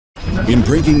In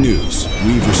breaking news,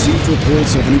 we've received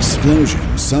reports of an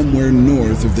explosion somewhere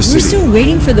north of the city. We're still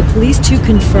waiting for the police to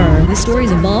confirm. The story's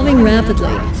evolving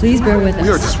rapidly. Please bear with us. We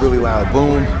heard this really loud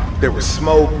boom. There was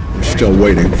smoke. We're still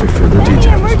waiting for further details.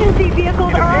 Emergency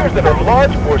vehicles are It appears that a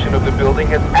large portion of the building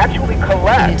has actually In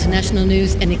collapsed. international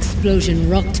news, an explosion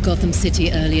rocked Gotham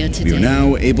City earlier today. We are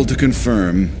now able to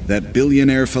confirm that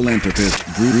billionaire philanthropist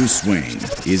Bruce Wayne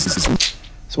is...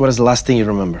 So what is the last thing you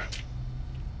remember?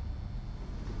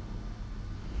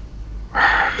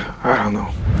 I don't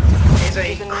know.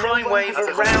 There's a crime wave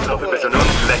around the world.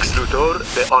 Lex Luthor,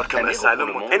 the Arkham Asylum.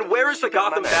 And where is the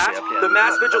Gotham Bat? The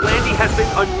mass vigilante has been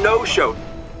a no-show.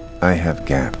 I have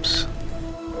gaps.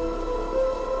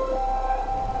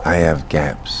 I have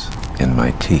gaps in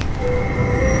my teeth.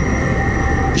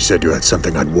 You said you had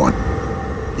something I'd want.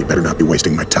 You better not be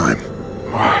wasting my time.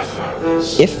 Martha.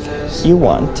 If you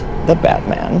want the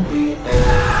Batman,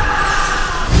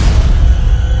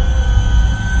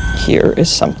 here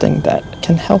is something that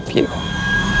can help you.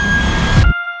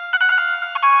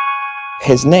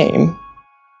 His name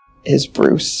is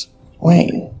Bruce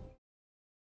Wayne.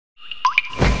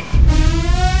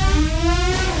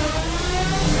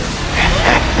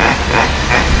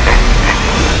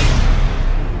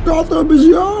 Gotham is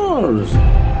yours!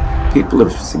 People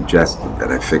have suggested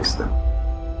that I fix them,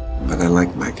 but I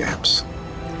like my gaps.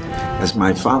 As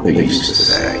my father used to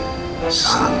say,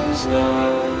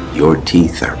 son, your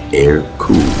teeth are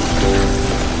air-cooled.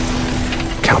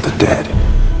 Count the dead.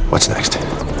 What's next?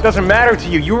 It doesn't matter to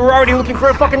you. You were already looking for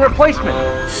a fucking replacement.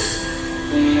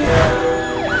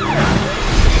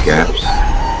 Gaps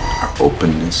are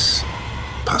openness,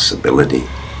 possibility,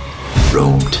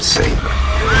 room to savor.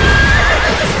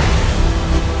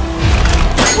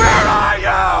 Where are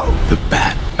you? The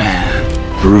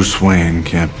Batman. Bruce Wayne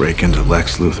can't break into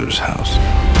Lex Luthor's house.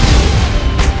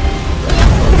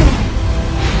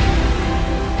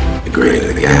 The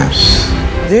greater the gaps.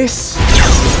 This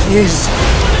is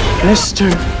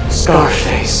Mr.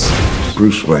 Scarface.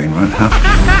 Bruce Wayne, right?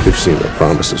 Huh? You've seen what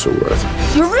promises are worth.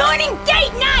 You're ruining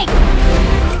date night!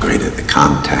 The greater the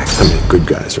contact. How many good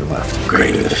guys are left? The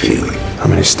greater the feeling. How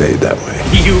many stayed that way?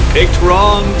 You picked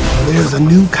wrong. There's a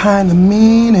new kind of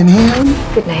mean in him.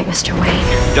 Good night, Mr.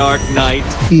 Wayne. Dark Knight.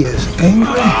 He is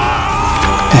angry.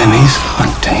 And he's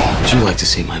hunting. Would you like to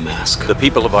see my mask? The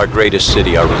people of our greatest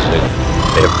city are resilient.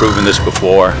 They have proven this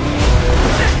before,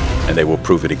 and they will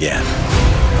prove it again.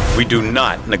 We do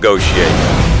not negotiate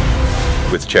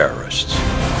with terrorists,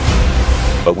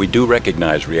 but we do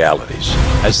recognize realities.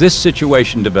 As this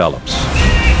situation develops,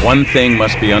 one thing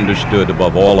must be understood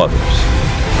above all others.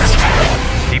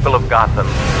 People of Gotham,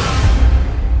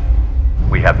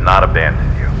 we have not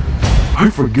abandoned you. I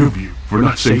forgive you for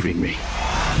not saving me.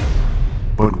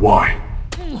 But why?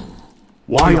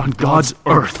 Why on God's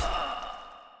earth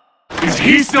is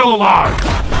he still alive?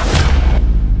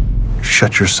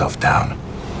 Shut yourself down.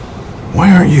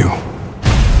 Why aren't you?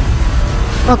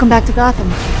 Welcome back to Gotham.